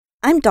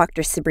I'm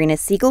Dr. Sabrina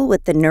Siegel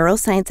with the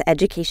Neuroscience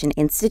Education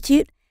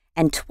Institute,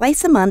 and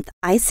twice a month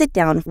I sit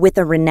down with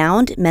a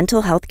renowned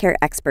mental health care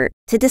expert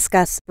to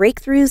discuss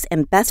breakthroughs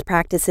and best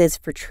practices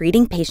for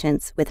treating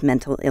patients with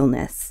mental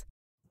illness.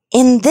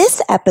 In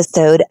this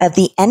episode of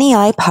the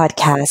NEI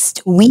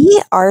podcast,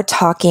 we are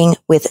talking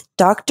with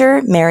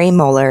Dr. Mary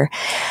Moller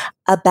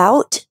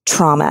about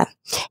trauma,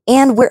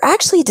 and we're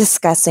actually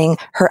discussing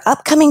her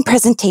upcoming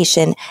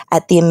presentation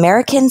at the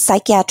American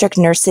Psychiatric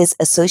Nurses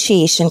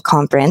Association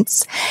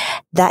conference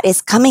that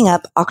is coming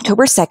up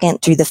October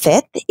 2nd through the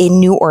 5th in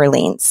New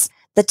Orleans.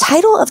 The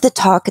title of the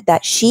talk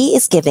that she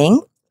is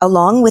giving,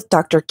 along with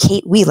Dr.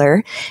 Kate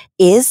Wheeler,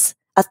 is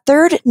A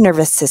Third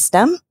Nervous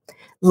System,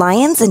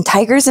 Lions and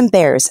Tigers and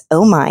Bears,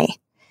 oh my.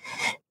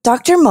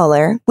 Dr.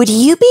 Moller, would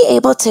you be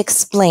able to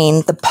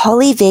explain the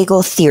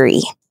polyvagal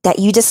theory that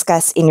you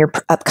discuss in your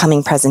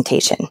upcoming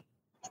presentation?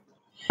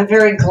 I'm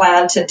very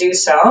glad to do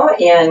so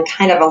in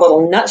kind of a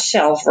little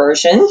nutshell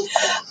version.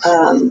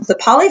 The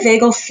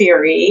polyvagal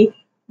theory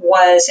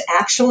was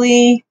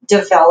actually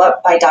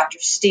developed by Dr.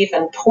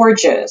 Stephen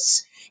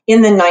Porges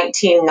in the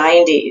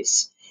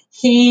 1990s.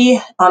 He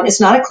is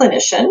not a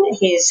clinician.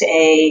 He's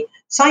a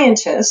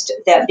scientist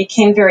that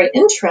became very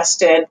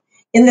interested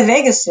in the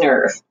vagus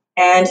nerve.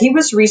 And he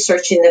was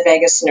researching the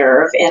vagus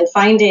nerve and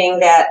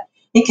finding that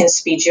it can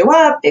speed you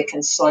up, it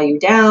can slow you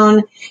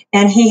down.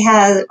 And he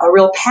had a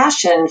real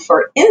passion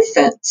for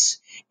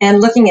infants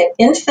and looking at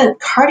infant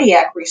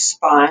cardiac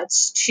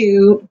response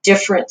to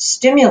different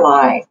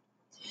stimuli.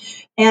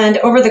 And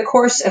over the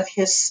course of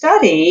his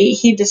study,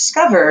 he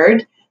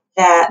discovered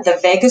that the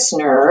vagus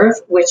nerve,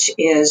 which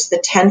is the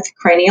 10th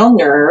cranial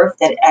nerve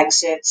that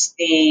exits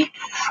the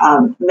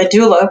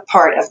medulla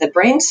part of the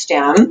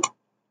brainstem,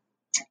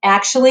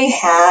 actually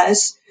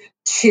has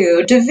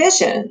two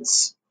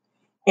divisions,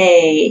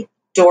 a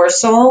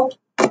dorsal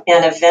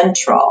and a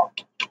ventral.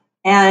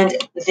 And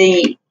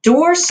the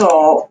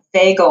dorsal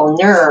vagal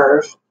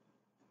nerve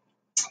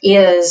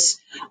is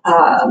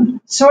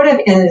sort of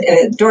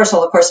in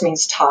dorsal, of course,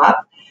 means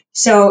top.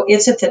 So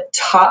it's at the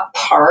top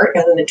part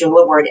of the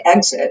medulla where it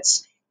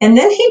exits. And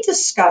then he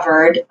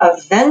discovered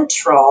a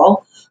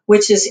ventral,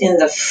 which is in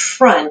the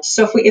front.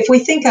 So if we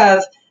think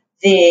of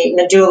the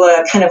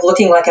medulla kind of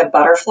looking like a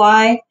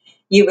butterfly,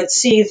 you would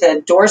see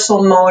the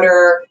dorsal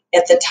motor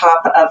at the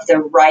top of the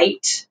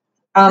right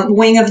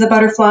wing of the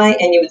butterfly,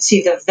 and you would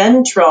see the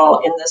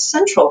ventral in the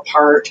central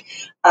part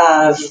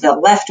of the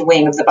left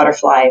wing of the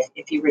butterfly,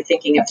 if you were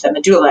thinking of the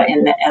medulla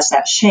as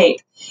that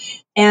shape.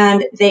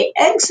 And they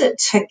exit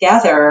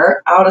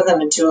together out of the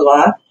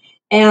medulla,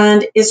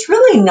 and it's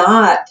really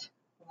not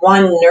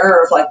one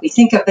nerve like we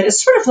think of it.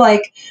 It's sort of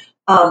like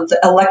the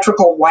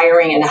electrical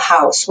wiring in a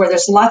house where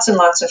there's lots and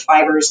lots of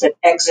fibers that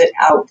exit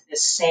out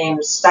this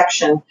same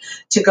section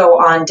to go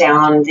on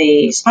down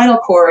the spinal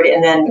cord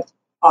and then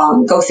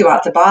go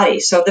throughout the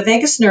body. So the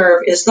vagus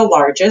nerve is the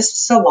largest,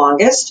 it's the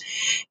longest,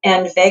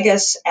 and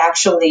vagus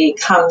actually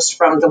comes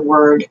from the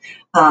word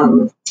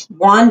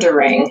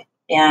wandering.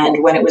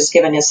 And when it was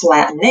given its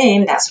Latin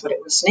name, that's what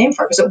it was named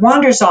for, because it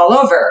wanders all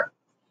over.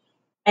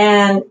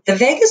 And the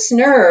vagus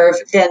nerve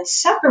then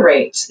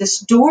separates, this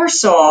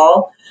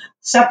dorsal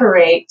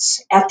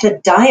separates at the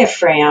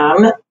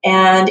diaphragm,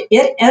 and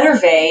it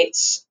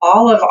innervates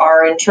all of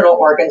our internal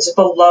organs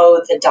below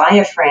the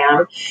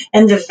diaphragm,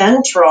 and the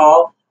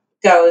ventral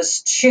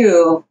goes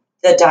to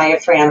the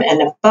diaphragm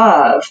and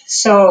above.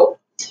 So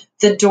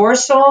the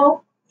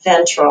dorsal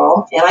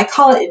ventral, and I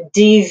call it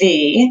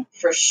DV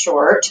for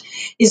short,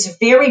 is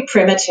very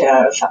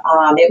primitive.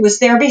 It was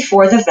there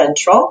before the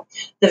ventral.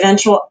 The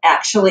ventral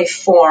actually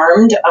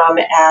formed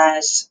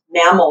as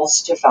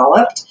mammals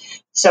developed.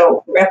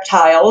 So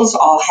reptiles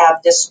all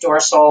have this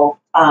dorsal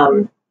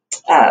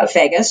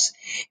vagus,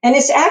 and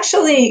it's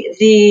actually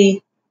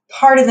the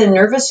part of the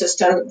nervous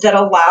system that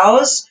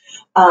allows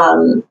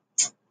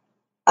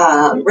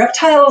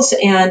reptiles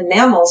and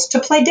mammals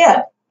to play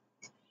dead,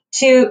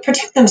 to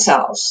protect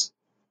themselves.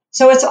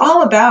 So it's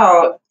all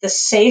about the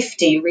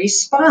safety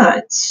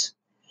response.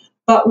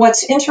 But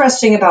what's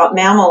interesting about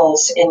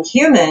mammals and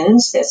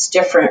humans that's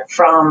different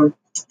from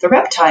the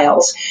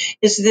reptiles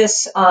is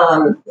this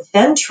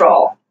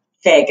ventral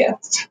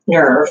vagus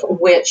nerve,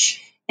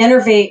 which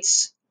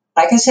innervates,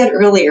 like I said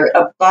earlier,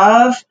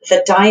 above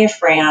the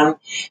diaphragm.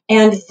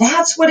 And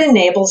that's what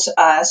enables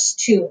us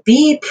to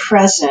be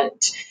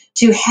present,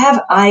 to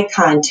have eye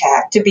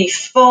contact, to be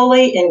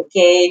fully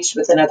engaged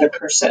with another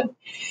person.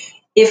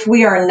 If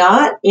we are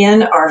not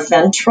in our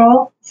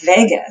ventral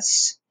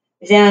vagus,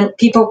 then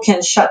people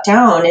can shut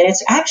down. And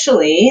it's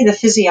actually the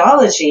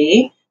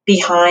physiology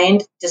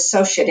behind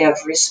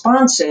dissociative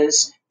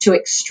responses to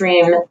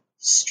extreme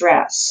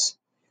stress.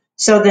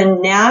 So the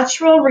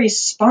natural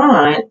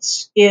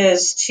response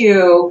is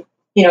to,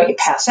 you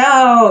pass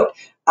out,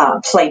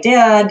 play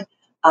dead.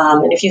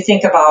 And if you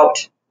think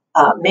about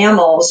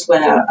mammals,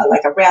 when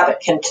like a rabbit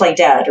can play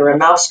dead or a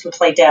mouse can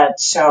play dead,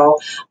 so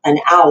an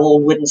owl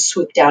wouldn't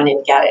swoop down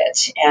and get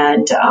it.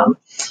 And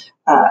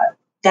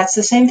that's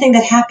the same thing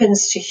that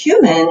happens to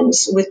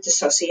humans with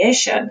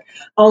dissociation,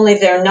 only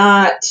they're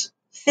not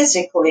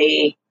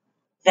physically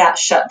that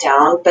shut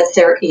down, but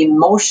they're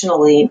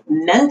emotionally,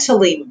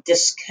 mentally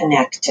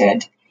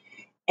disconnected.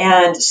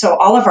 And so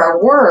all of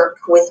our work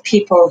with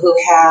people who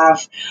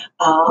have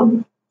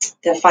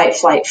the fight,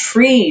 flight,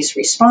 freeze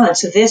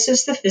response, this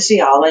is the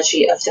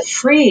physiology of the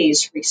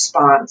freeze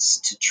response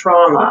to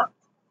trauma.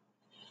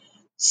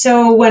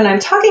 So when I'm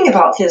talking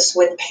about this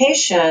with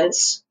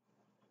patients,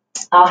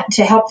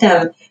 to help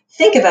them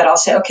think of it, I'll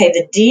say, okay,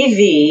 the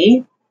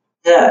DV,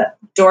 the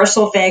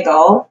dorsal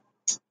vagal,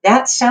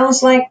 that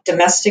sounds like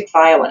domestic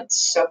violence.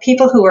 So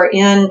people who are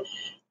in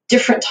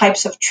different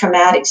types of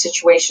traumatic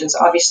situations,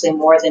 obviously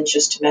more than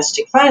just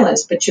domestic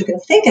violence, but you can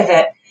think of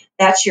it,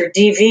 that's your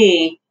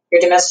DV,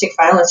 your domestic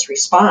violence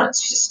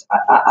response. Just,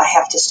 I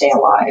have to stay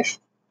alive.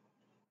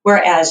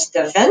 Whereas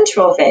the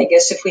ventral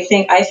vagus,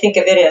 I think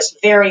of it as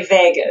very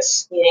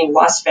Vegas, meaning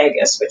Las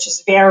Vegas, which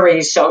is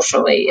very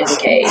socially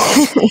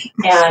engaged.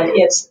 And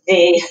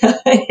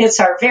it's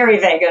our very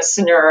vagus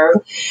nerve,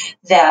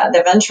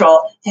 the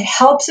ventral, that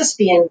helps us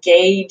be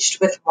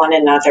engaged with one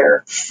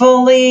another,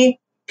 fully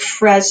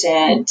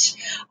present,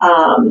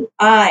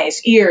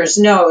 eyes, ears,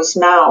 nose,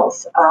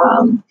 mouth,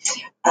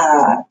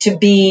 to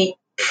be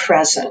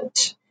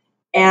present.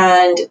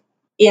 And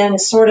in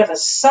sort of a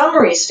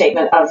summary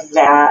statement of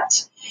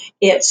that,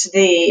 it's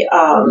the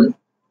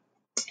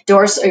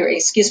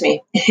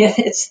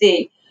it's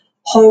the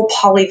whole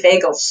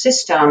polyvagal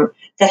system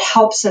that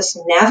helps us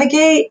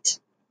navigate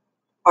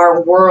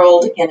our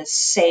world in a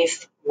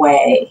safe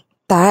way.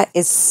 That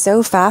is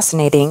so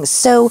fascinating.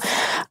 So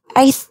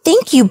I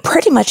think you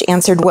pretty much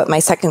answered what my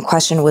second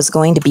question was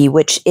going to be,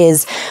 which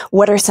is,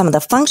 what are some of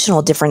the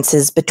functional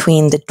differences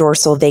between the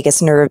dorsal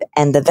vagus nerve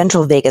and the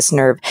ventral vagus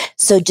nerve?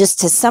 So just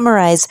to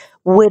summarize,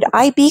 would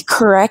I be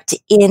correct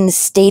in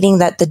stating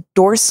that the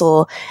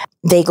dorsal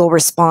vagal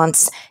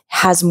response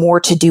has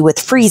more to do with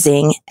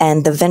freezing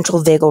and the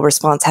ventral vagal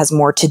response has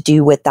more to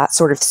do with that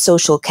sort of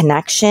social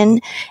connection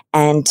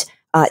and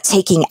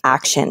taking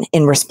action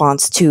in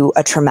response to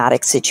a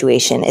traumatic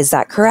situation? Is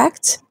that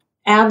correct?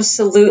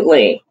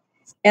 Absolutely.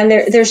 And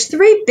there's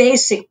three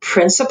basic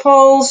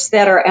principles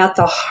that are at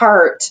the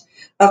heart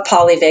of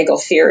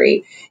polyvagal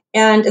theory.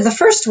 And the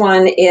first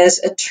one is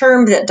a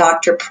term that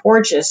Dr.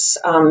 Porges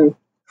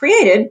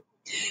created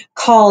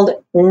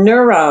called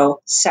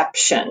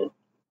neuroception,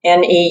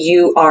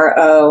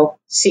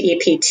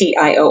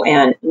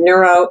 neuroception,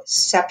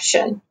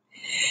 neuroception.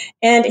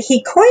 And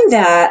he coined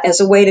that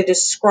as a way to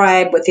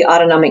describe what the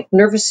autonomic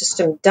nervous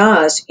system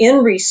does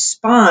in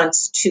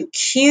response to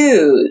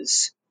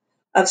cues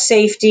of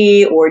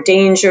safety or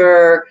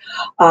danger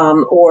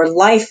or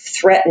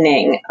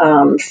life-threatening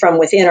from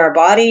within our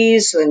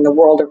bodies, in the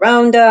world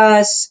around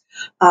us,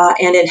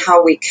 and in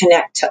how we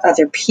connect to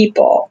other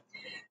people.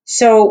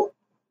 So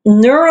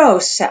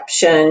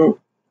neuroception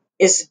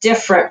is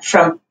different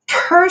from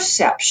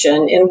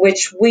perception, in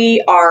which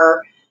we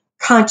are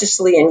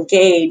consciously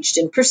engaged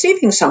in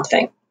perceiving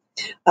something.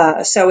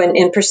 So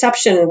in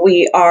perception,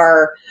 we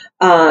are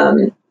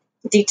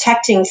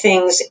detecting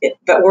things,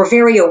 but we're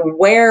very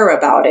aware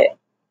about it.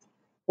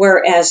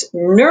 Whereas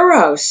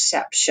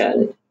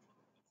neuroception,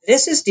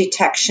 this is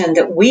detection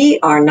that we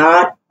are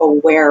not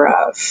aware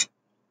of.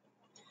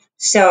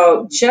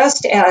 So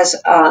just as,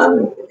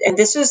 and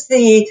this is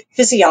the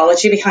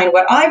physiology behind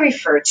what I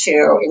refer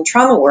to in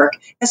trauma work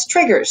as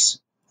triggers.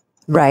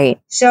 Right.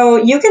 So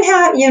you can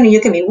have, you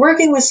can be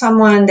working with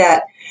someone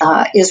that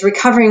is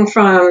recovering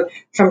from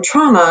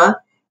trauma,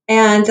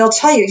 and they'll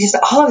tell you, just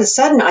all of a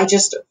sudden, I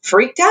just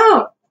freaked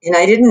out and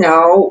I didn't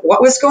know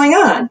what was going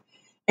on.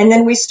 And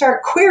then we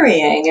start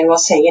querying, and we'll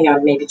say,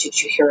 maybe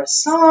did you hear a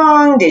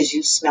song? Did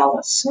you smell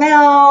a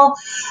smell?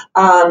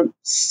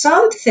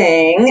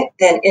 Something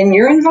that in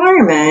your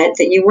environment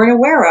that you weren't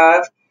aware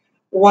of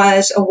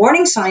was a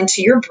warning sign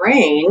to your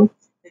brain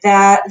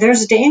that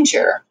there's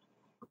danger.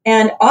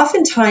 And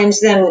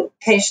oftentimes then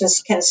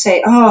patients can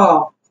say,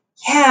 oh,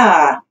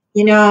 yeah,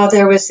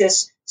 there was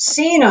this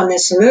scene on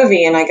this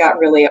movie and I got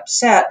really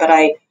upset, but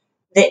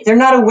they're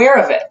not aware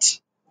of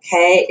it.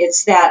 Okay,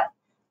 it's that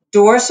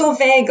dorsal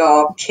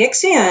vagal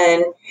kicks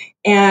in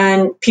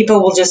and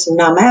people will just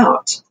numb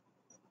out.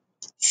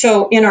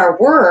 So in our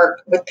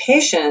work with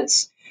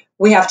patients,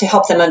 we have to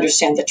help them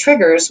understand the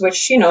triggers,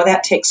 which,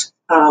 that takes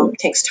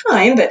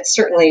time, but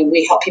certainly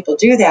we help people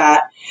do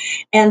that.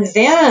 And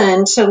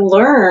then to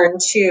learn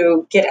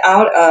to get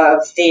out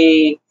of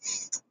the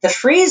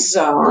freeze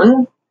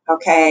zone,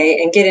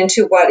 okay, and get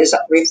into what is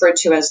referred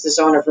to as the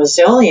zone of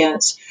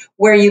resilience,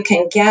 where you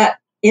can get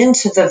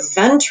into the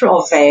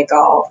ventral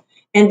vagal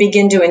and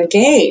begin to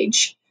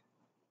engage.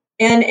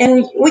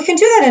 And we can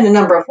do that in a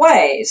number of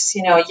ways.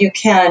 You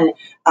can,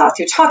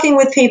 through talking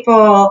with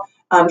people,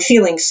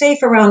 feeling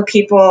safe around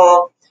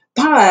people.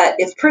 But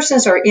if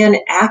persons are in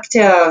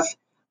active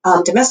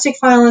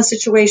domestic violence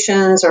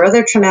situations or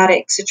other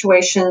traumatic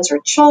situations, or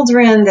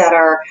children that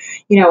are,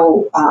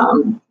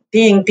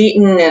 being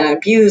beaten and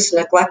abused,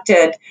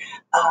 neglected,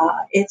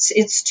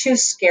 it's too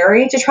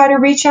scary to try to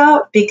reach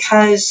out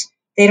because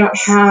they don't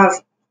have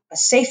a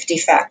safety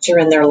factor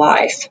in their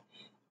life.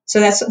 So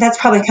that's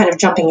probably kind of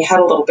jumping ahead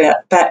a little bit,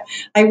 but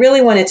I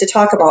really wanted to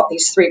talk about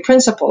these three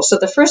principles. So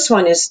the first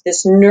one is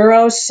this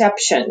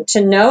neuroception,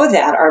 to know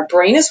that our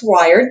brain is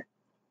wired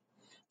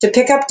to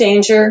pick up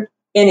danger,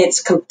 and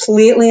it's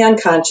completely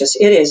unconscious.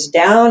 It is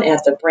down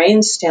at the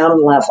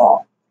brainstem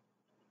level.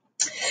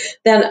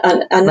 Then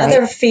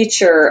another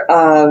feature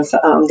of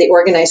the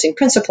organizing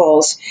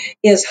principles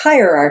is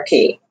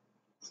hierarchy.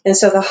 And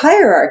so the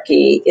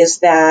hierarchy is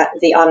that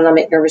the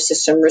autonomic nervous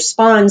system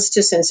responds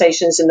to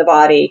sensations in the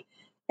body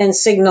and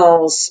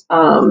signals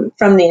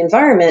from the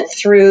environment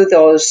through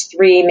those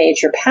three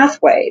major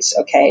pathways,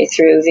 okay,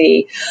 through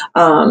the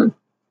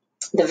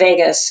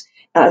vagus,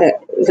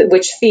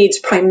 which feeds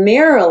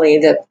primarily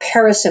the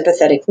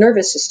parasympathetic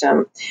nervous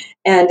system,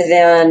 and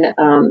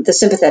then the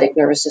sympathetic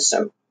nervous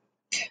system.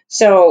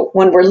 So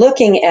when we're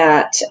looking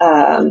at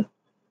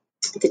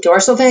the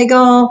dorsal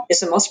vagal is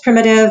the most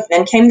primitive,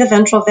 then came the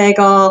ventral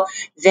vagal,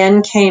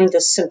 then came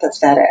the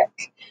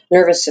sympathetic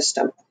nervous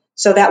system.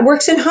 So that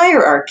works in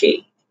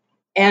hierarchy.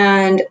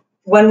 And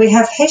when we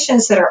have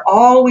patients that are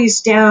always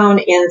down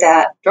in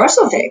that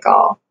dorsal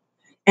vagal,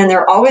 and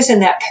they're always in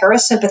that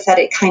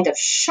parasympathetic kind of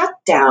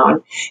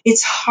shutdown,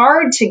 it's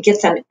hard to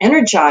get them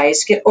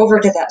energized, get over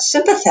to that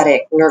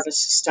sympathetic nervous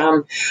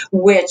system,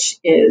 which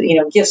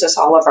gives us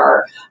all of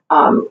our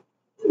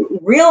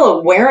real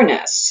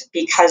awareness,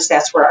 because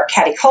that's where our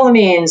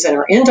catecholamines and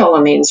our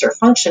indolamines are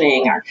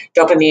functioning, our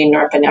dopamine,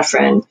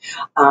 norepinephrine,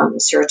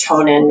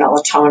 serotonin,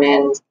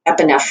 melatonin,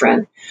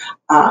 epinephrine.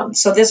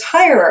 So this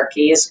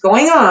hierarchy is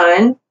going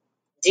on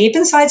deep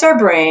inside our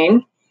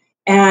brain,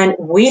 and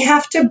we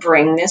have to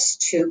bring this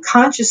to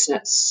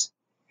consciousness.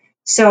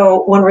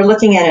 So when we're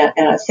looking at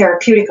a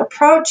therapeutic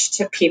approach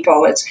to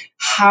people, it's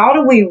how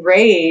do we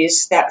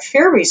raise that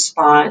fear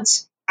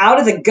response out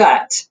of the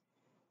gut?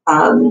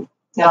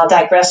 Now I'll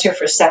digress here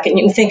for a second.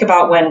 You can think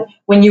about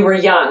when you were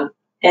young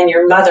and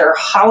your mother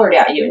hollered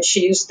at you and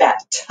she used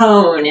that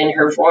tone in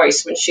her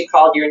voice when she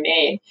called your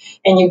name,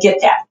 and you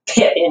get that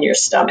pit in your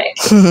stomach.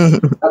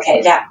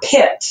 Okay, that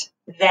pit,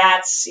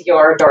 that's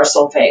your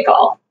dorsal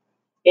vagal.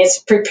 It's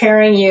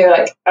preparing you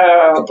like,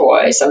 oh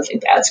boy, something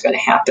bad's going to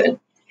happen.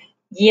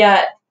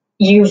 Yet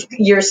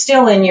you're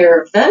still in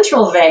your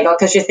ventral vagal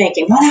because you're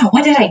thinking, well,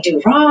 what did I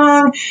do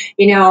wrong?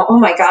 Oh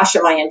my gosh,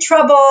 am I in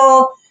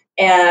trouble?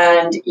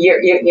 And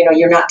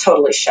you're not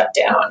totally shut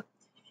down.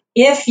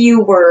 If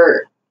you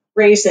were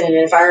raised in an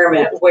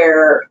environment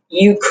where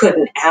you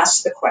couldn't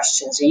ask the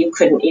questions, or you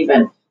couldn't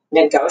even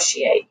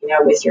negotiate,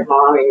 with your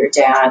mom or your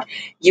dad,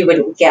 you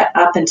wouldn't get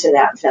up into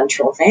that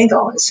ventral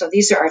vagal. And so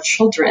these are our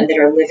children that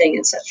are living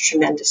in such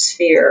tremendous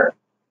fear.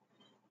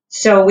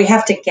 So we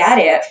have to get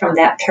it from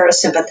that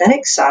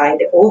parasympathetic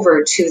side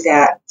over to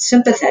that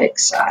sympathetic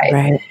side,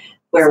 right,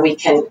 where we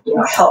can,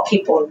 help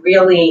people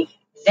really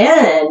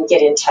then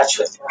get in touch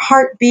with their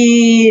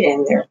heartbeat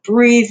and their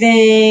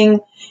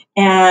breathing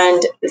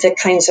and the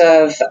kinds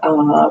of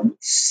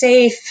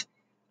safe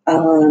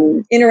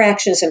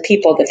interactions and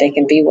people that they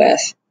can be with.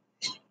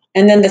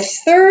 And then the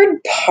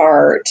third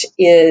part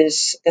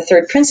is the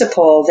third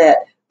principle that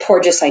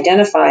Porges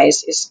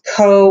identifies is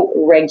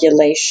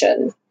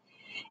co-regulation.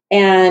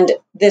 And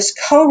this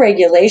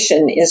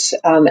co-regulation is,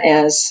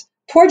 as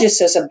Porges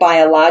says, a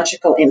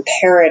biological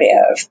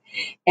imperative.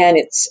 And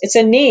it's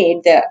a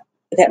need that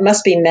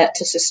must be met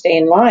to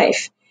sustain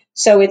life.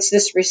 So it's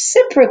this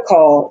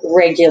reciprocal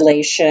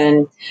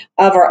regulation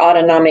of our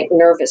autonomic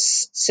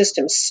nervous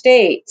system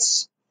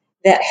states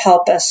that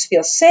help us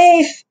feel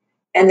safe,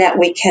 and that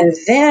we can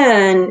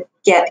then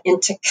get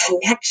into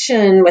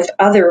connection with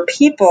other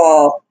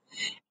people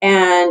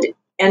and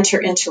enter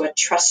into a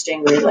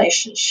trusting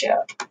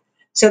relationship.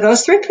 So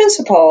those three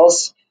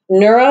principles,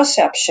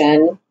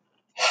 neuroception,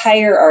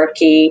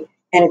 hierarchy,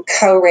 and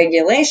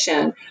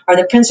co-regulation, are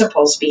the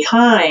principles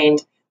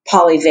behind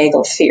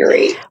polyvagal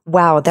theory.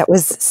 Wow, that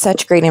was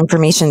such great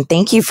information.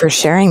 Thank you for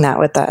sharing that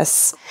with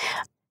us.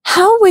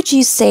 How would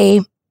you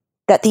say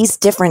that these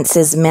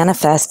differences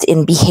manifest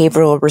in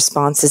behavioral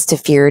responses to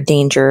fear,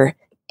 danger,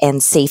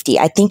 and safety?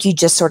 I think you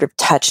just sort of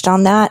touched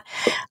on that.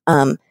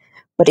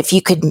 But if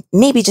you could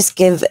maybe just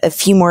give a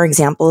few more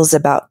examples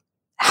about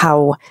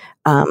how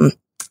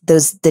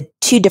the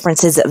two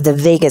differences of the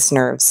vagus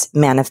nerves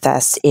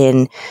manifest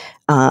in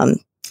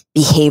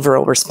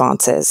behavioral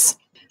responses.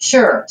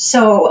 Sure.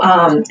 So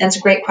that's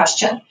a great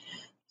question.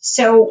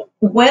 So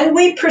when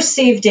we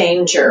perceive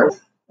danger,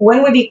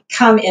 when we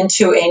become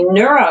into a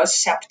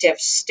neuroceptive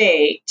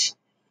state,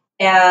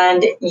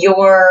 and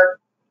your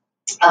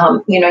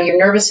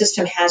nervous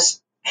system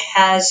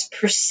has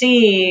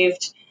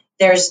perceived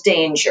there's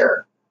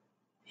danger,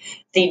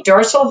 the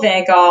dorsal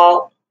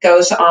vagal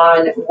goes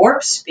on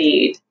warp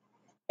speed,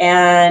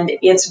 and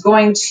it's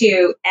going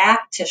to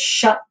act to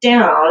shut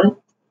down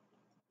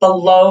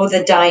below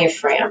the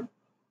diaphragm.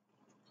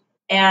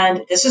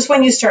 And this is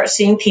when you start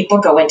seeing people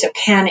go into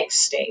panic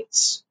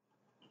states.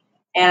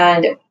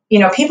 And,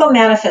 people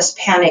manifest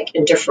panic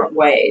in different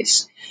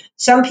ways.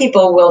 Some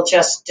people will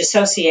just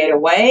dissociate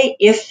away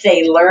if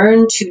they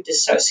learn to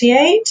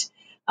dissociate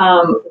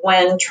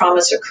when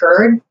traumas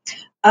occurred.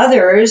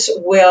 Others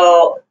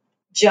will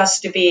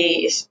just to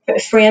be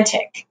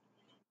frantic,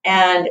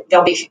 and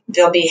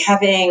they'll be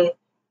having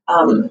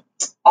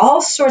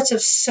all sorts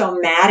of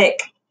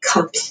somatic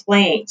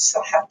complaints.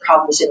 They'll have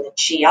problems in the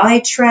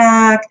GI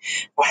tract.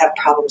 They'll have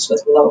problems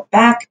with low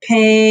back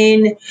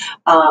pain.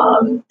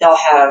 They'll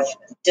have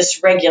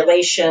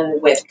dysregulation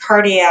with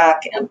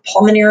cardiac and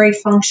pulmonary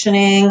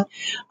functioning.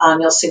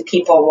 You'll see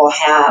people will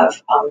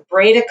have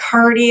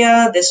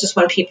bradycardia. This is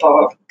when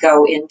people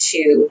go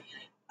into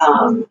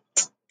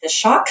the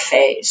shock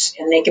phase,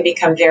 and they can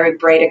become very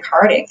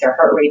bradycardic. Their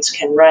heart rates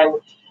can run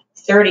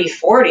 30,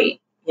 40,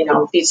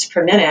 beats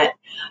per minute.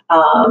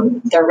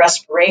 Their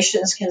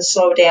respirations can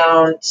slow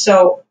down.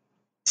 So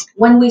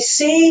when we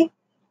see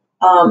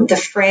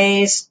the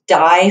phrase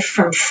die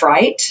from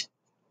fright,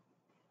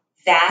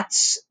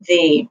 that's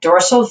the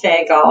dorsal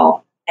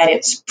vagal at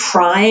its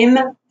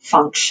prime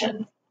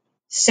function.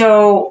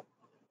 So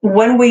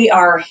when we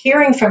are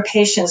hearing from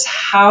patients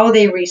how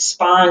they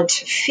respond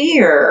to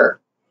fear,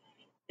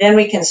 then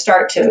we can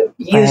start to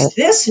use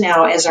this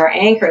now as our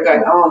anchor,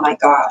 going, oh my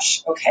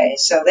gosh, okay,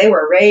 so they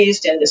were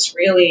raised in this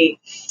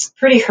really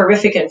pretty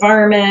horrific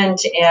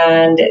environment,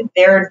 and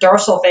their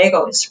dorsal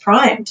vagal is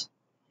primed.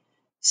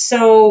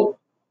 So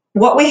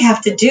what we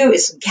have to do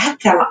is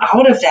get them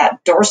out of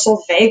that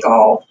dorsal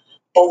vagal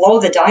below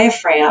the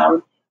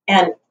diaphragm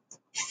and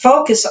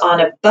focus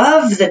on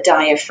above the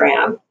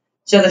diaphragm.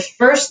 So the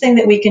first thing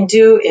that we can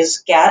do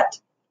is get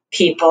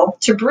people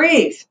to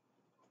breathe.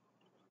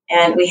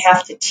 And we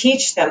have to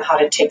teach them how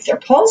to take their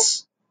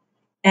pulse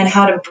and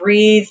how to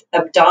breathe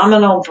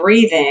abdominal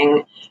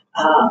breathing,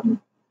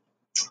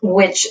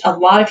 which a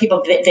lot of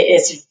people,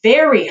 it's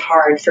very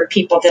hard for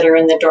people that are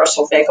in the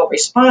dorsal vagal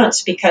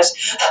response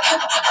because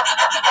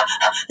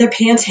they're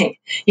panting.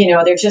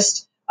 They're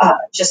just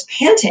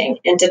panting.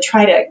 And to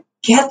try to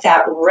get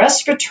that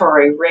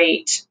respiratory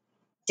rate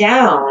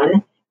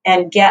down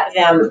and get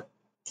them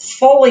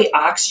fully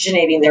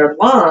oxygenating their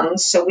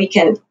lungs so we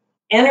can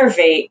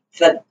innervate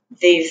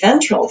the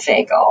ventral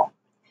vagal.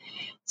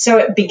 So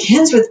it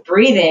begins with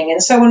breathing.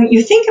 And so when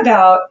you think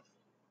about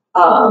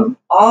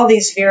all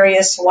these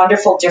various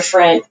wonderful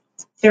different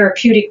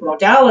therapeutic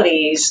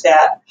modalities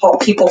that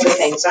help people with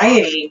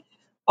anxiety,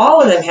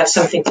 all of them have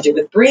something to do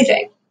with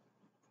breathing.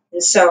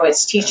 And so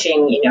it's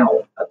teaching,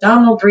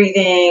 abdominal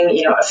breathing,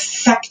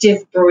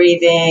 effective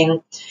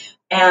breathing.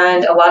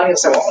 And a lot of people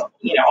say, well,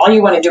 all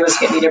you want to do is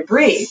get me to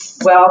breathe.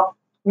 Well,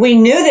 we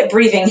knew that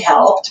breathing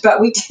helped, but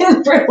we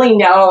didn't really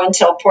know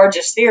until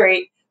Porges'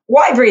 theory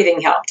why breathing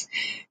helped.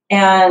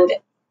 And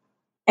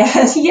then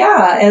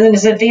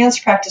as an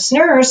advanced practice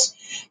nurse,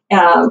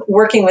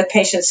 working with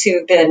patients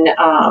who've been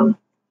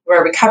who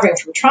are recovering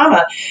from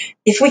trauma,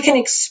 if we can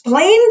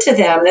explain to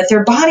them that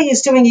their body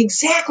is doing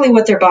exactly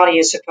what their body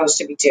is supposed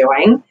to be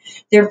doing,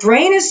 their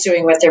brain is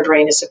doing what their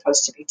brain is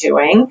supposed to be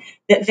doing,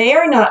 that they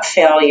are not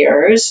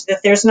failures,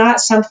 that there's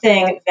not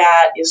something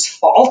that is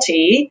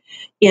faulty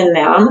in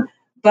them,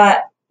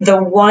 but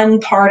the one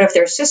part of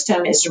their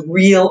system is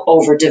real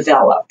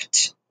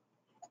overdeveloped.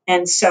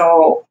 And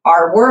so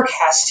our work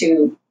has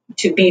to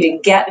be to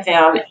get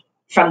them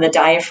from the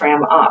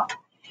diaphragm up.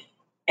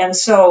 And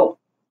so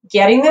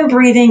getting them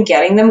breathing,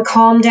 getting them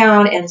calmed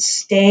down, and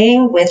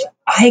staying with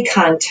eye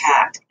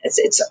contact.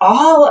 It's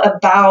all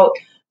about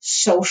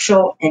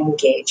social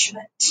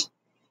engagement.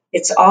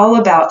 It's all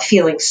about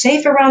feeling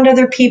safe around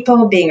other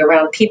people, being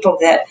around people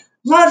that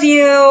love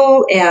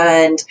you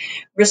and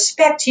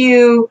respect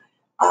you,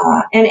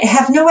 and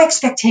have no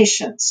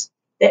expectations.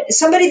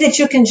 Somebody that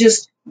you can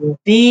just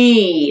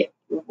be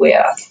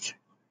with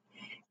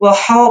will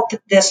help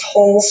this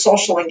whole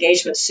social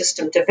engagement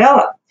system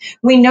develop.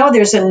 We know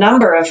there's a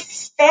number of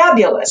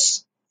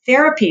fabulous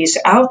therapies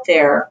out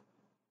there.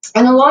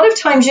 And a lot of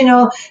times,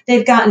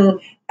 they've gotten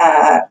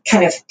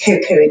kind of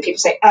poo-pooed. People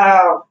say,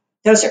 oh,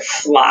 those are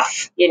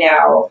fluff,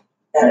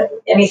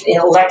 anything,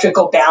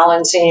 electrical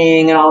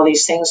balancing and all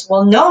these things.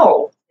 Well,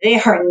 no, they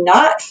are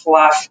not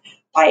fluff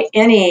by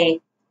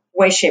any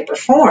way, shape, or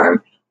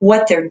form.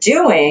 What they're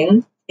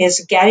doing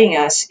is getting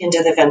us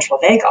into the ventral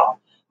vagal,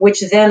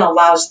 which then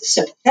allows the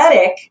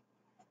sympathetic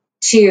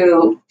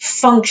to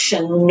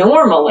function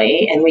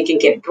normally, and we can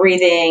get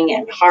breathing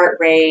and heart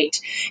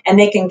rate, and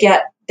they can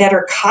get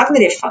better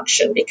cognitive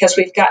function because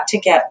we've got to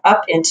get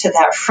up into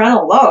that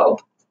frontal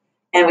lobe,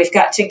 and we've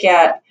got to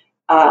get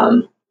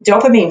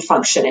dopamine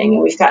functioning,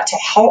 and we've got to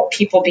help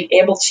people be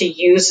able to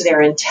use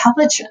their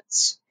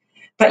intelligence.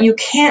 But you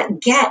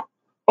can't get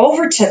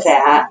over to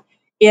that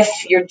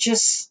if you're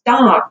just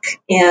stuck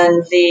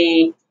in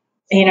the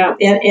in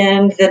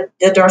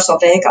the dorsal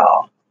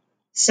vagal.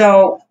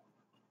 So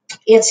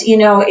it's,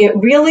 it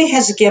really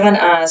has given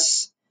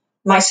us,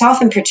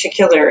 myself in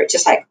particular,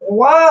 just like,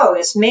 whoa,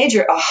 this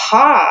major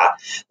aha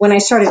when I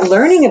started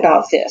learning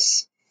about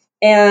this.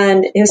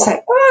 And it was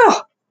like,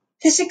 oh,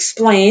 this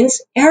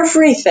explains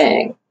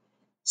everything.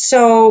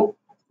 So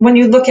when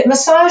you look at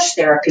massage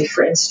therapy,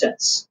 for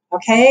instance,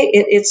 okay,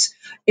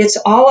 it's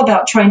all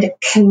about trying to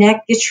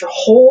connect, get your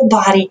whole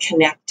body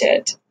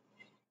connected.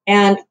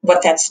 And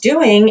what that's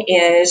doing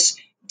is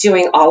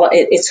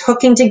it's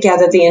hooking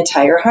together the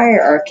entire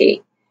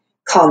hierarchy.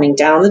 calming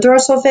down the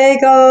dorsal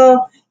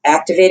vagal,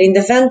 activating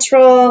the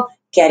ventral,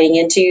 getting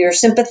into your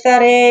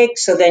sympathetic,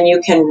 so then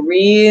you can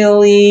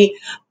really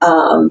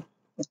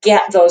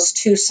get those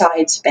two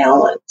sides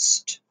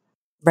balanced.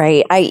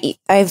 Right.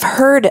 I've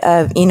heard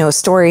of,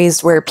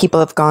 stories where people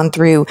have gone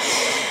through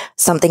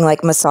something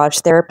like massage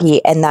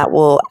therapy, and that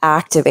will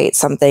activate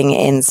something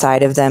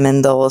inside of them,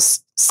 and they'll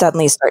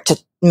suddenly start to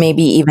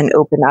maybe even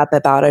open up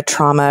about a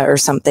trauma or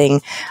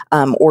something,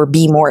 or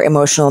be more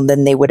emotional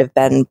than they would have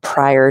been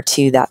prior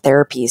to that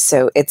therapy.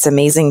 So it's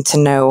amazing to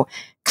know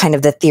kind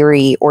of the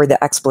theory or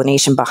the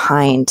explanation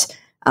behind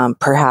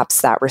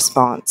perhaps that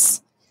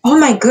response. Oh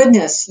my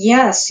goodness,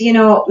 yes.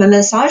 The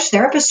massage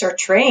therapists are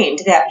trained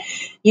that,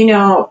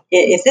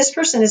 if this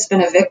person has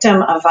been a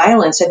victim of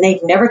violence and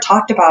they've never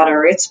talked about it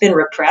or it's been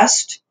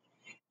repressed,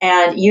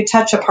 and you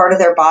touch a part of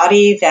their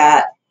body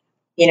that,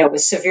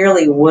 was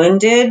severely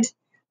wounded,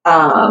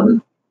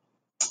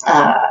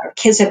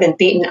 kids have been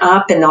beaten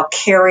up, and they'll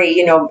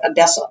carry,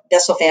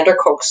 Bessel van der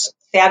Kolk's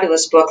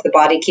fabulous book, The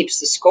Body Keeps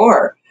the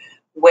Score,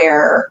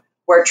 where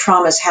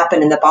traumas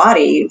happen in the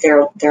body,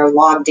 they're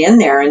logged in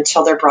there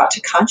until they're brought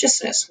to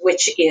consciousness,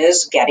 which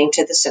is getting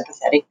to the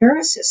sympathetic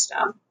nervous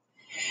system.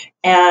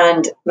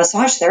 And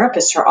massage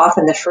therapists are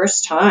often the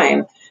first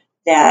time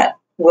that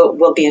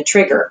will be a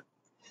trigger.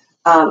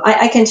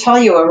 I can tell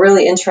you a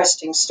really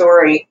interesting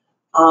story.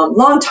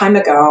 Long time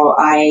ago,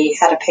 I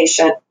had a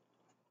patient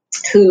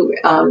who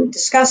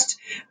discussed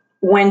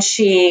when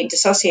she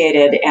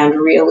dissociated and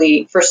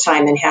really first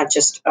time and had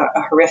just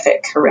a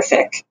horrific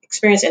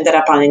experience, ended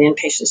up on an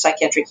inpatient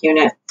psychiatric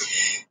unit.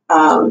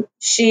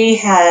 She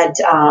had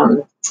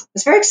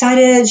was very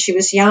excited. She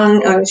was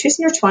young. She was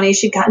in her 20s.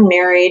 She'd gotten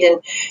married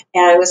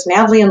and was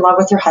madly in love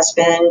with her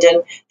husband.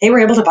 And they were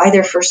able to buy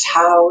their first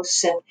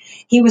house. And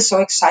he was so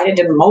excited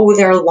to mow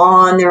their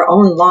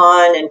own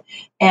lawn.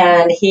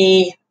 And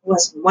he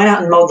went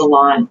out and mowed the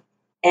lawn.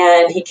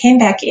 And he came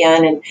back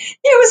in, and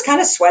it was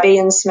kind of sweaty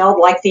and smelled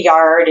like the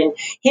yard. And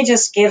he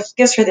just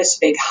gives her this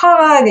big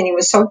hug, and he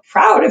was so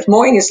proud of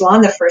mowing his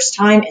lawn the first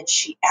time. And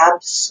she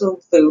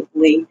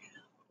absolutely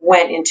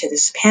went into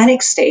this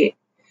panic state,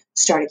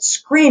 started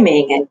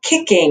screaming and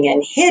kicking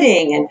and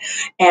hitting,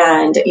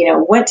 and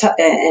went to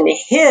and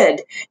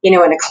hid, in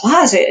a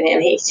closet,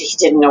 and he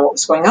didn't know what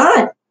was going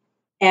on.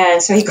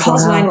 And so he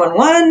calls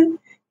 911.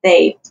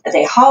 They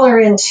haul her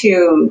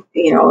into,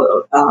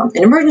 an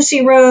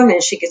emergency room,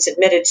 and she gets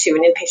admitted to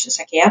an inpatient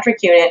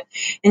psychiatric unit.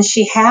 And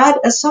she had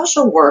a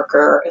social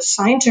worker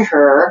assigned to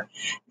her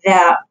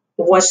that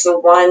was the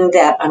one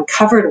that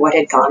uncovered what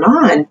had gone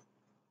on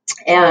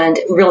and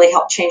really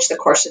helped change the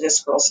course of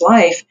this girl's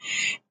life.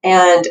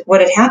 And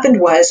what had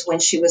happened was when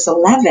she was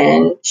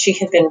 11, she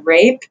had been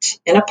raped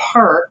in a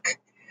park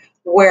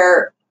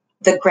where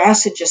the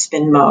grass had just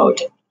been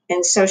mowed.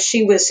 And so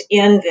she was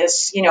in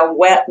this,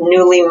 wet,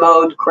 newly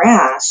mowed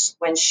grass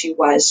when she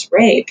was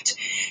raped.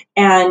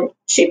 And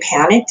she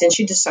panicked and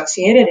she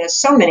dissociated, as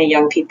so many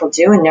young people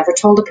do, and never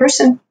told a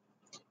person.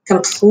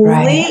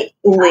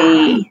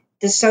 Completely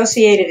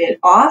dissociated it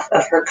off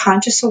of her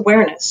conscious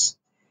awareness.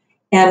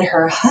 And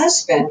her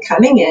husband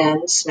coming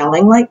in,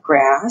 smelling like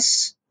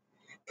grass,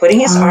 putting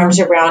his arms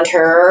around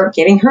her,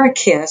 giving her a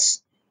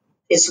kiss,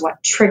 is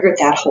what triggered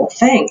that whole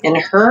thing. And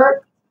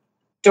her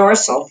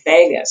dorsal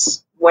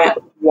vagus went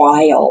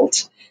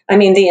wild. I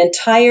mean, the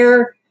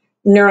entire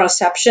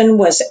neuroception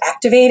was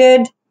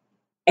activated,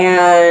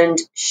 and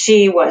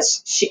she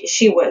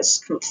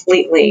was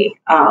completely,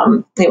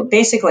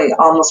 basically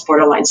almost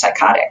borderline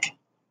psychotic.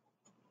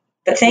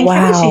 But thank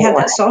heaven she had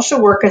that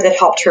social worker that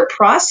helped her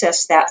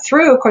process that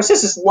through. Of course,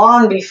 this is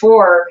long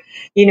before,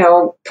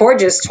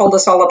 Porges told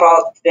us all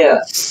about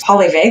the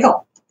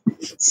polyvagal.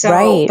 So,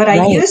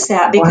 I use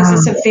that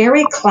because it's a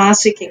very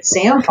classic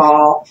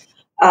example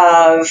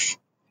of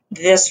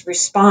this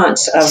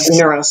response of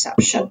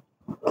neuroception.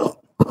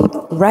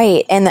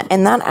 Right. And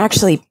that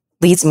actually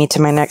leads me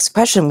to my next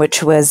question,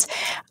 which was,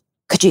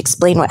 could you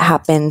explain what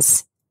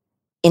happens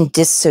in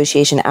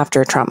dissociation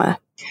after trauma?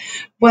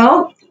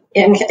 Well,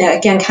 and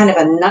again, kind of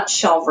a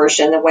nutshell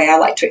version, the way I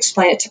like to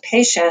explain it to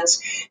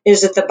patients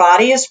is that the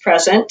body is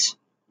present,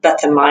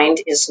 but the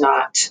mind is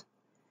not.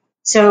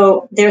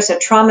 So there's a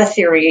trauma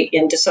theory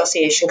in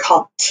dissociation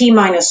called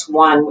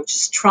T-1, which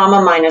is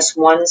trauma minus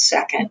 1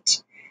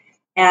 second.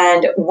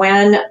 And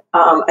when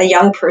a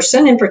young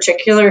person in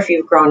particular, if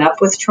you've grown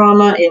up with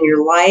trauma in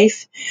your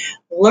life,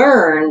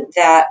 learn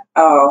that,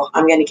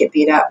 I'm going to get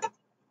beat up,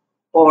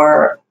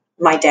 or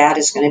my dad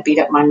is going to beat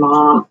up my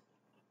mom.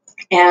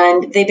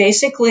 And they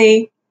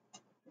basically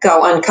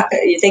go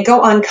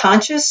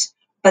unconscious,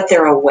 but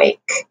they're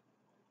awake.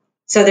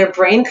 So their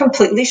brain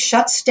completely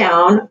shuts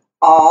down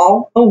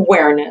all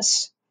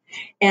awareness.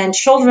 And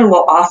children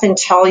will often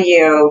tell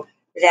you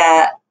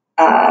that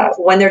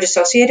when they're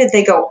dissociated,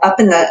 they go up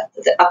on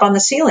the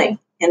ceiling,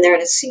 and they're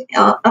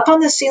up on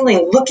the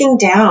ceiling looking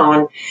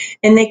down,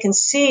 and they can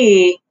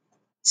see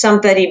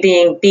somebody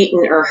being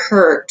beaten or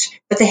hurt,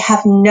 but they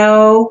have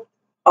no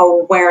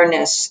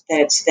awareness that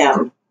it's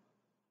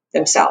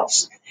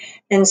themselves.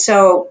 And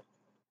so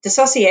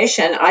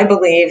dissociation, I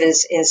believe,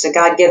 is a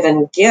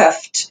God-given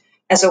gift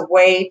as a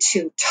way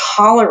to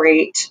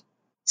tolerate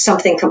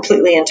something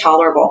completely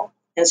intolerable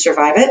and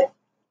survive it.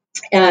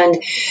 And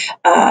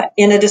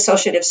in a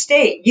dissociative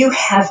state, you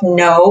have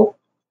no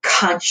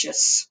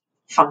conscious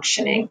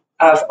functioning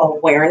of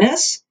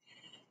awareness.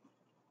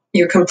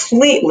 You're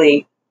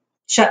completely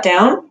shut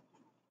down,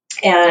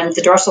 and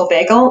the dorsal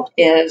vagal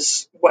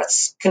is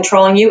what's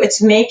controlling you.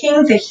 It's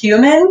making the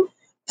human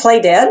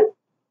play dead,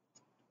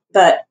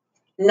 but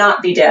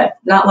not be dead,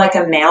 not like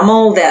a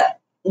mammal that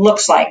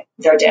looks like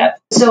they're dead.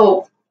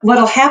 So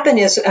what'll happen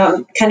is,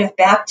 kind of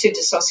back to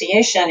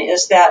dissociation,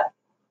 is that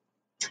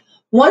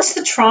once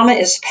the trauma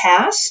is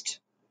past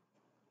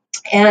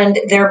and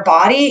their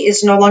body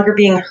is no longer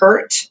being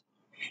hurt,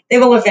 they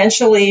will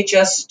eventually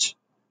just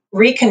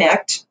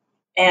reconnect,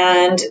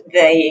 and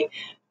the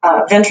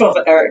ventral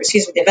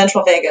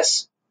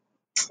vagus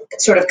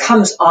sort of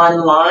comes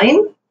online,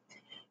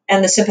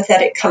 and the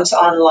sympathetic comes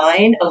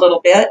online a little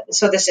bit.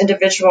 So this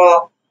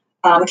individual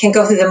can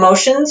go through the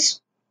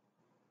motions,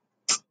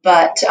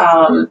 but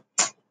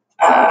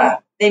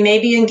they may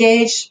be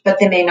engaged, but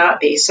they may not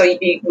be. So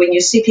when you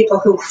see people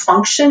who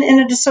function in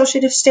a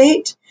dissociative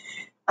state,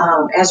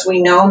 as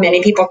we know,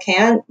 many people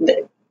can,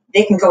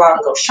 they can go out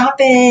and go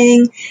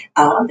shopping,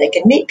 they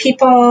can meet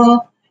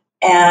people,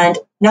 and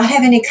not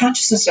have any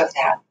consciousness of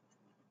that.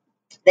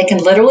 They can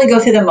literally go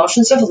through the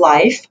motions of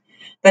life,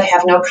 but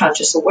have no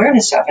conscious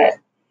awareness of it.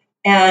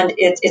 And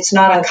it's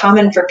not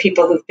uncommon for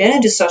people who've been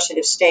in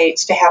dissociative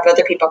states to have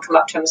other people come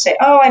up to them and say,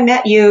 oh, I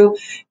met you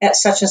at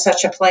such and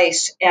such a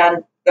place.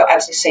 And they'll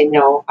absolutely say,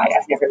 no,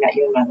 I've never met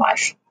you in my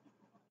life.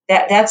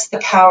 That's the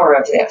power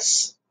of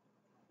this.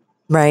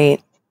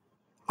 Right.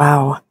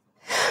 Wow.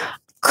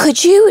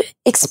 Could you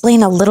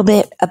explain a little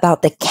bit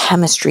about the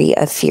chemistry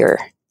of fear?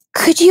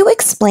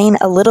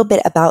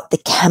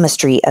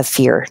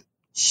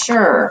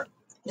 Sure.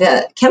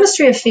 The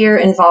chemistry of fear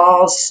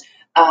involves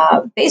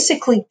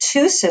basically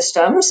two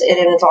systems. It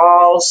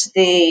involves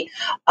the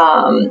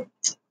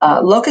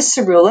locus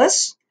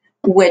ceruleus,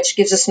 which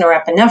gives us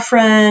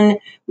norepinephrine,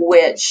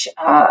 which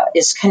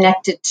is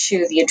connected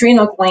to the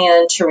adrenal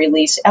gland to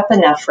release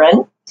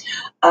epinephrine.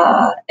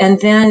 And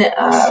then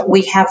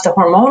we have the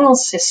hormonal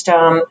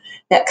system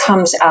that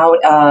comes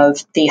out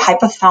of the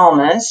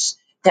hypothalamus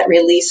that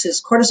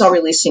releases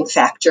cortisol-releasing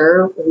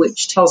factor,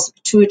 which tells the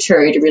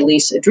pituitary to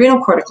release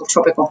adrenal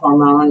corticotropical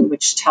hormone,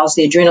 which tells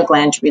the adrenal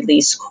gland to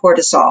release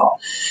cortisol.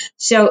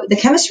 So the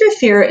chemistry of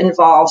fear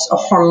involves a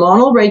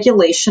hormonal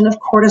regulation of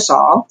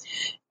cortisol.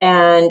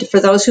 And for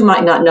those who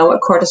might not know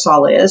what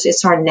cortisol is,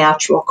 it's our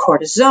natural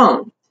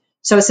cortisone.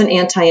 So it's an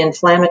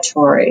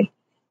anti-inflammatory.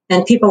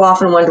 And people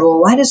often wonder,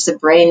 well, why does the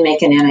brain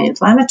make an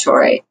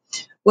anti-inflammatory?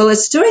 Well,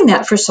 it's doing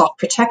that for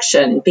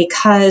self-protection,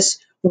 because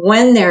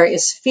when there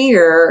is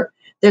fear,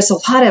 there's a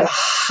lot of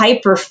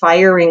hyper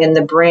firing in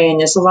the brain.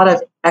 There's a lot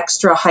of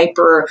extra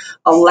hyper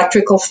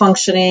electrical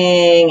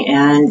functioning,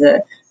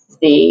 and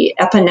the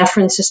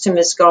epinephrine system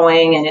is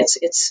going, and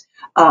it's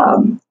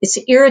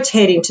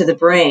irritating to the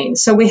brain.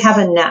 So we have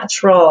a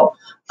natural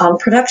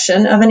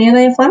production of an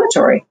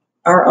anti-inflammatory,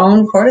 our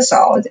own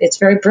cortisol. It's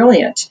very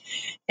brilliant.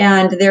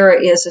 And there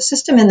is a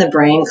system in the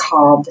brain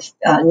called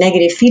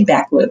negative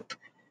feedback loop,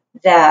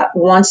 that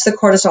once the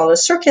cortisol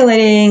is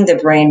circulating, the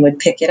brain would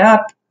pick it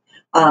up,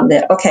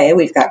 that, okay,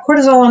 we've got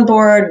cortisol on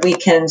board, we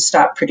can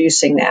stop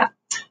producing that.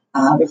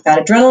 We've got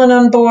adrenaline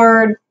on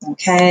board,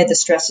 okay, the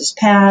stress is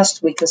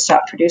past, we can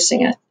stop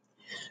producing it.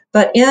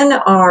 But in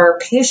our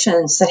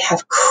patients that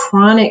have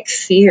chronic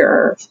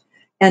fear,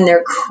 and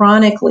they're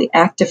chronically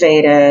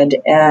activated,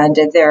 and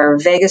their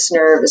vagus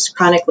nerve is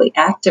chronically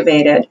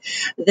activated,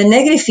 the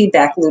negative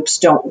feedback loops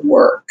don't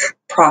work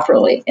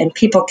properly, and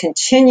people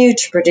continue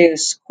to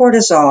produce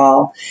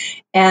cortisol,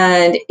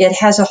 and it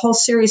has a whole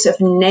series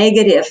of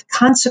negative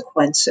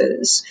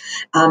consequences.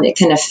 It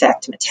can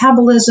affect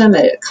metabolism,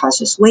 it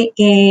causes weight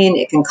gain,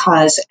 it can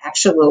cause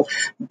actual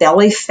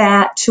belly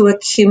fat to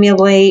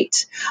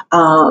accumulate.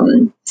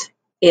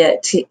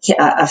 It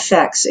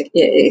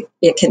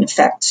can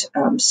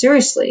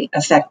seriously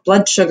affect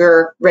blood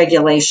sugar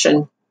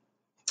regulation,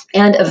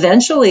 and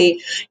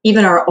eventually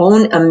even our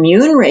own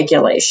immune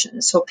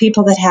regulation. So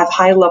people that have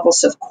high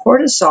levels of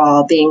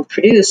cortisol being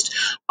produced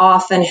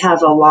often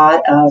have a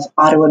lot of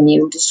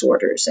autoimmune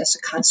disorders as a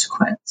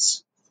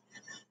consequence.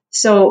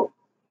 So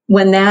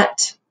when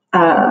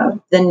the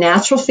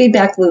natural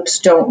feedback loops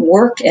don't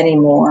work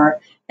anymore,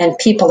 and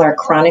people are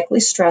chronically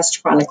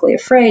stressed, chronically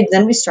afraid,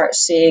 then we start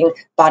seeing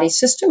body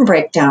system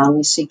breakdown.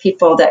 We see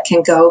people that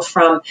can go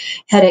from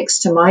headaches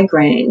to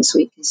migraines.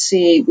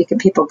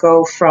 People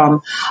go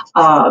from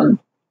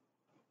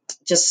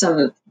just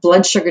some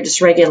blood sugar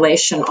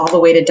dysregulation all the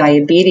way to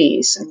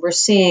diabetes. And we're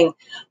seeing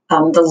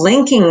the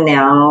linking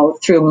now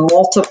through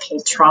multiple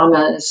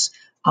traumas,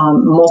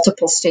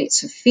 multiple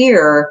states of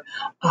fear.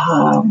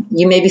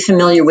 You may be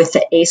familiar with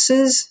the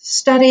ACEs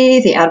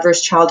study, the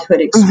Adverse Childhood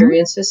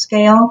Experiences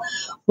Scale.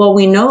 Well,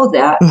 we know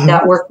that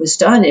that work was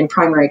done in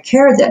primary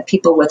care, that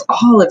people with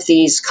all of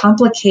these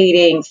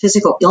complicating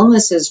physical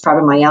illnesses,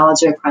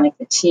 fibromyalgia, chronic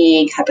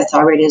fatigue,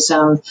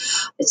 hypothyroidism,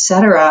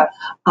 etc.,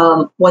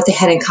 what they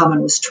had in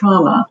common was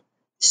trauma.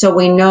 So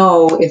we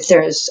know if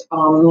there's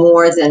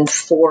more than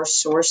 4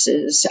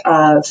 sources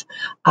of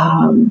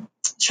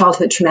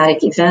childhood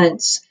traumatic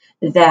events,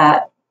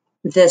 that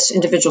this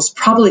individual is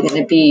probably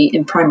going to be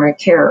in primary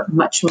care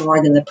much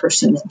more than the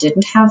person that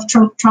didn't have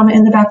trauma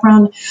in the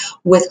background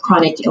with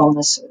chronic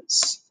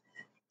illnesses.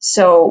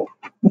 So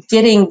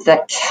getting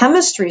the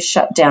chemistry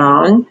shut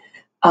down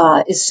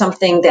is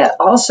something that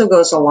also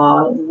goes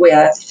along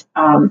with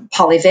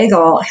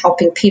polyvagal,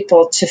 helping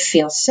people to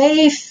feel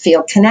safe,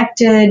 feel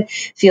connected,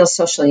 feel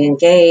socially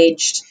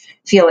engaged,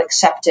 feel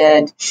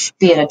accepted,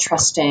 be in a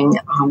trusting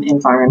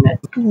environment.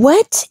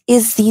 What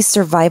is the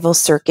survival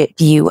circuit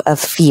view of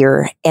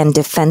fear and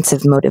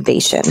defensive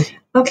motivation?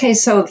 Okay,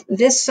 so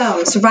this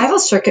survival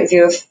circuit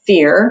view of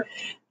fear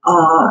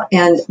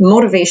and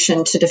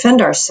motivation to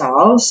defend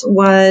ourselves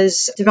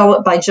was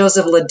developed by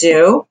Joseph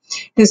Ledoux,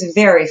 who's a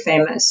very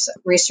famous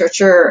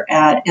researcher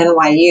at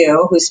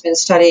NYU who's been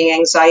studying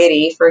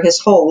anxiety for his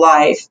whole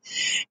life.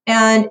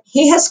 And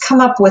he has come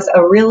up with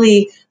a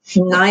really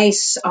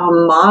nice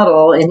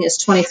model in his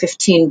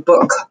 2015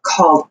 book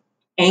called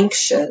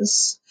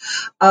Anxious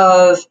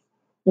of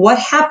what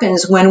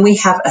happens when we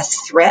have a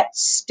threat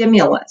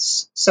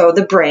stimulus. So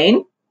the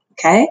brain,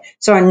 okay,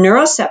 so our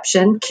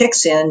neuroception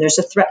kicks in, there's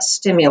a threat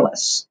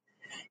stimulus.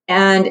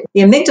 And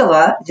the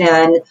amygdala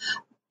then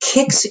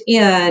kicks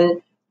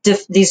in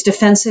these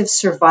defensive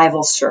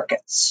survival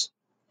circuits.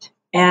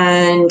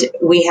 And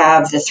we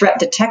have the threat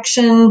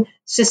detection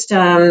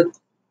system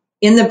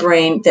in the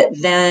brain that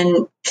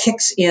then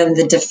kicks in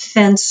the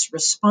defense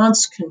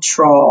response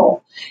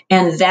control.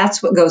 And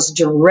that's what goes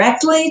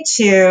directly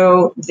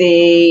to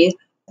the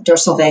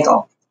dorsal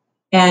vagal.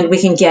 And we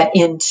can get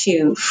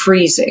into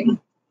freezing.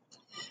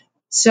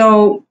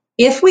 So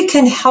if we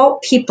can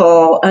help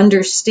people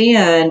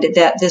understand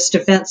that this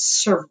defense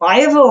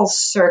survival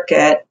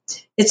circuit,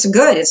 it's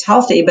good, it's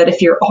healthy, but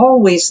if you're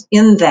always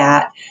in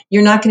that,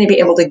 you're not going to be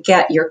able to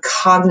get your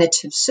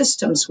cognitive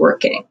systems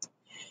working.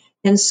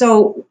 And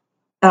so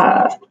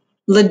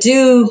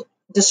Ledoux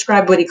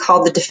described what he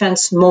called the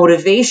defense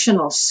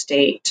motivational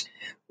state,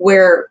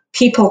 where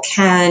people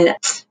can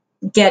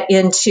get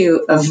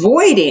into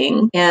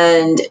avoiding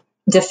and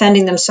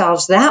defending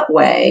themselves that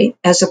way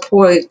as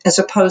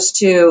opposed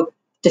to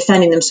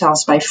defending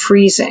themselves by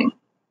freezing.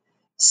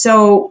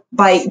 So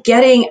by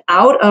getting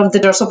out of the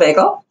dorsal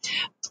vagal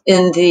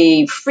in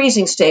the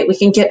freezing state, we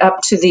can get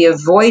up to the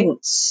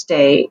avoidance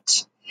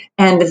state.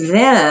 And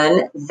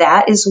then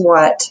that is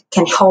what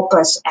can help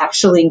us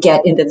actually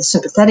get into the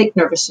sympathetic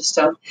nervous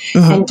system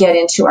and get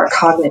into our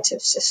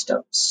cognitive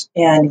systems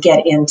and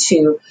get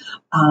into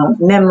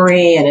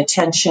memory and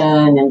attention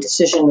and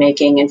decision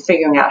making and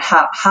figuring out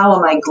how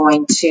am I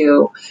going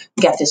to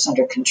get this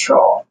under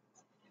control.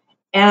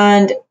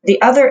 And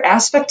the other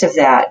aspect of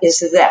that is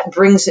that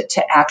brings it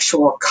to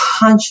actual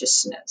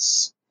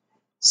consciousness.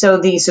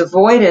 So these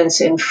avoidance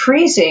and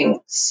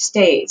freezing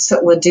states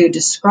that Ledoux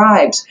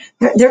describes,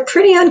 they're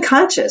pretty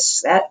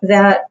unconscious.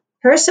 That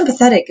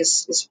parasympathetic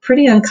is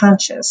pretty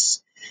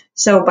unconscious.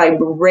 So by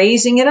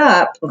raising it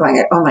up,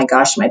 going, oh my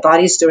gosh, my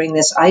body's doing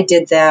this. I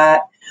did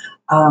that.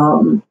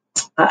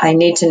 I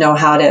need to know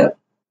how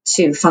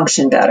to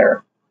function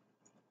better.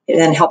 It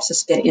then helps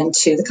us get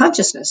into the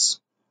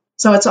consciousness.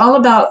 So it's all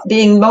about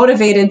being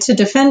motivated to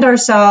defend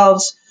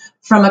ourselves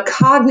from a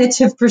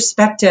cognitive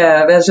perspective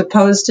as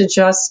opposed to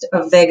just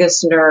a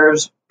vagus nerve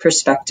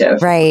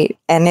perspective. Right.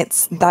 And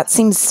that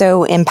seems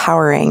so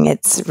empowering.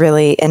 It's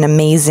really an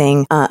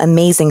amazing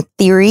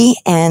theory.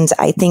 And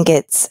I think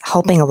it's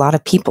helping a lot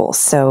of people.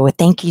 So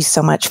thank you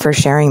so much for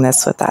sharing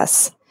this with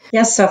us.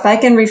 Yes, so if I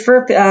can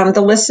refer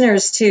the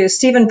listeners to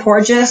Stephen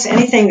Porges,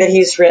 anything that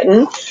he's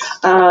written,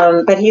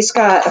 but he's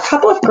got a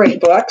couple of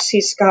great books.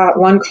 He's got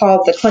one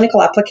called The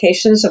Clinical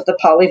Applications of the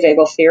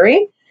Polyvagal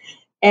Theory,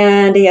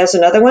 and he has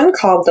another one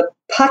called The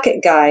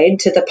Pocket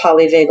Guide to the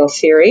Polyvagal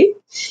Theory,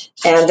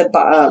 and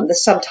the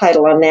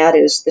subtitle on that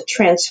is The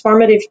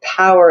Transformative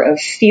Power of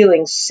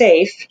Feeling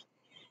Safe.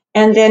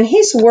 And then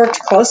he's worked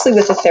closely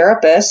with a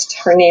therapist.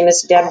 Her name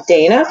is Deb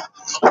Dana,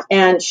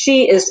 and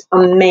she is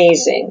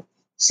amazing.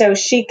 So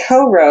she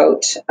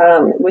co-wrote,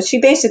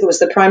 she basically was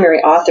the primary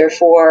author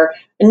for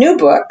a new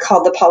book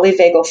called The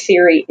Polyvagal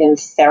Theory in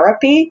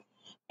Therapy.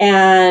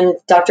 And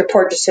Dr.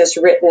 Porges has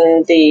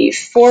written the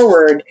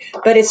foreword,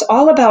 but it's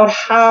all about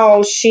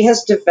how she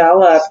has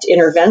developed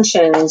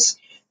interventions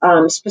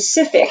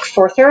specific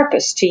for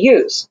therapists to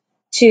use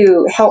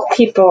to help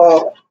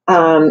people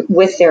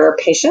with their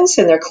patients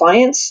and their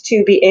clients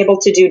to be able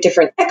to do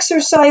different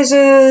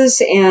exercises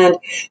and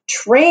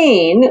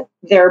train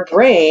their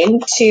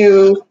brain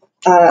to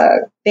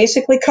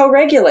basically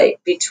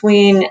co-regulate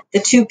between the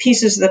two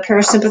pieces of the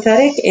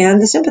parasympathetic and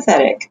the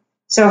sympathetic.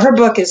 So her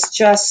book is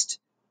just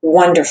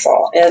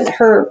wonderful. And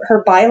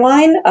her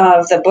byline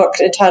of the book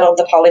entitled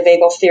The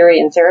Polyvagal Theory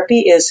in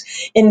Therapy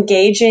is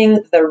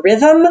Engaging the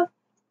Rhythm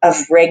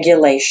of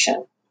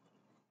Regulation.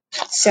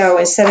 So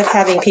instead of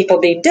having people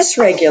be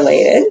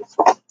dysregulated,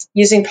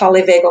 using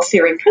polyvagal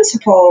theory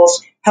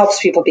principles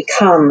helps people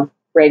become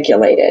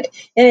regulated.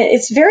 And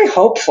it's very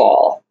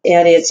hopeful,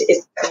 and it's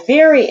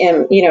very,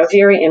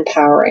 very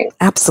empowering.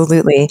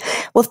 Absolutely.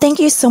 Well, thank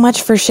you so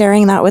much for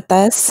sharing that with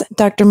us,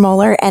 Dr.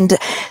 Moller. And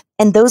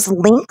those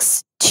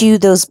links to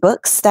those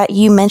books that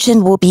you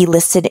mentioned will be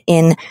listed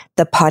in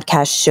the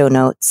podcast show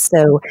notes.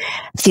 So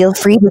feel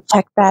free to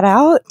check that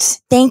out.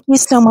 Thank you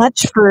so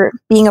much for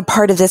being a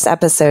part of this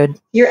episode.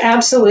 You're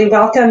absolutely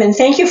welcome. And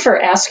thank you for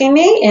asking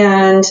me.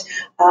 And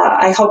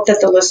I hope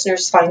that the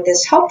listeners find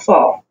this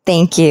helpful.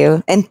 Thank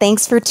you. And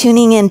thanks for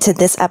tuning in to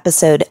this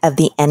episode of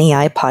the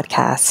NEI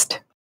podcast.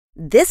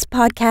 This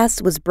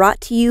podcast was brought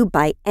to you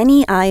by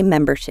NEI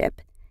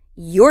membership.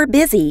 You're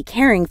busy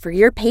caring for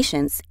your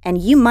patients, and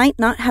you might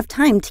not have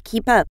time to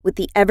keep up with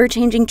the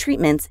ever-changing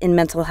treatments in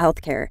mental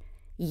health care.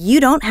 You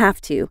don't have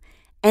to.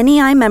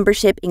 NEI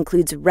membership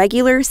includes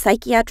regular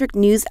psychiatric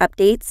news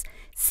updates,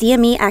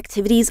 CME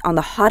activities on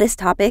the hottest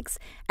topics,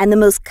 and the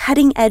most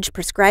cutting-edge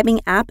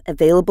prescribing app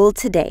available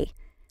today.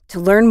 To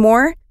learn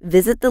more,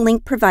 visit the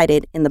link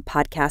provided in the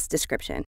podcast description.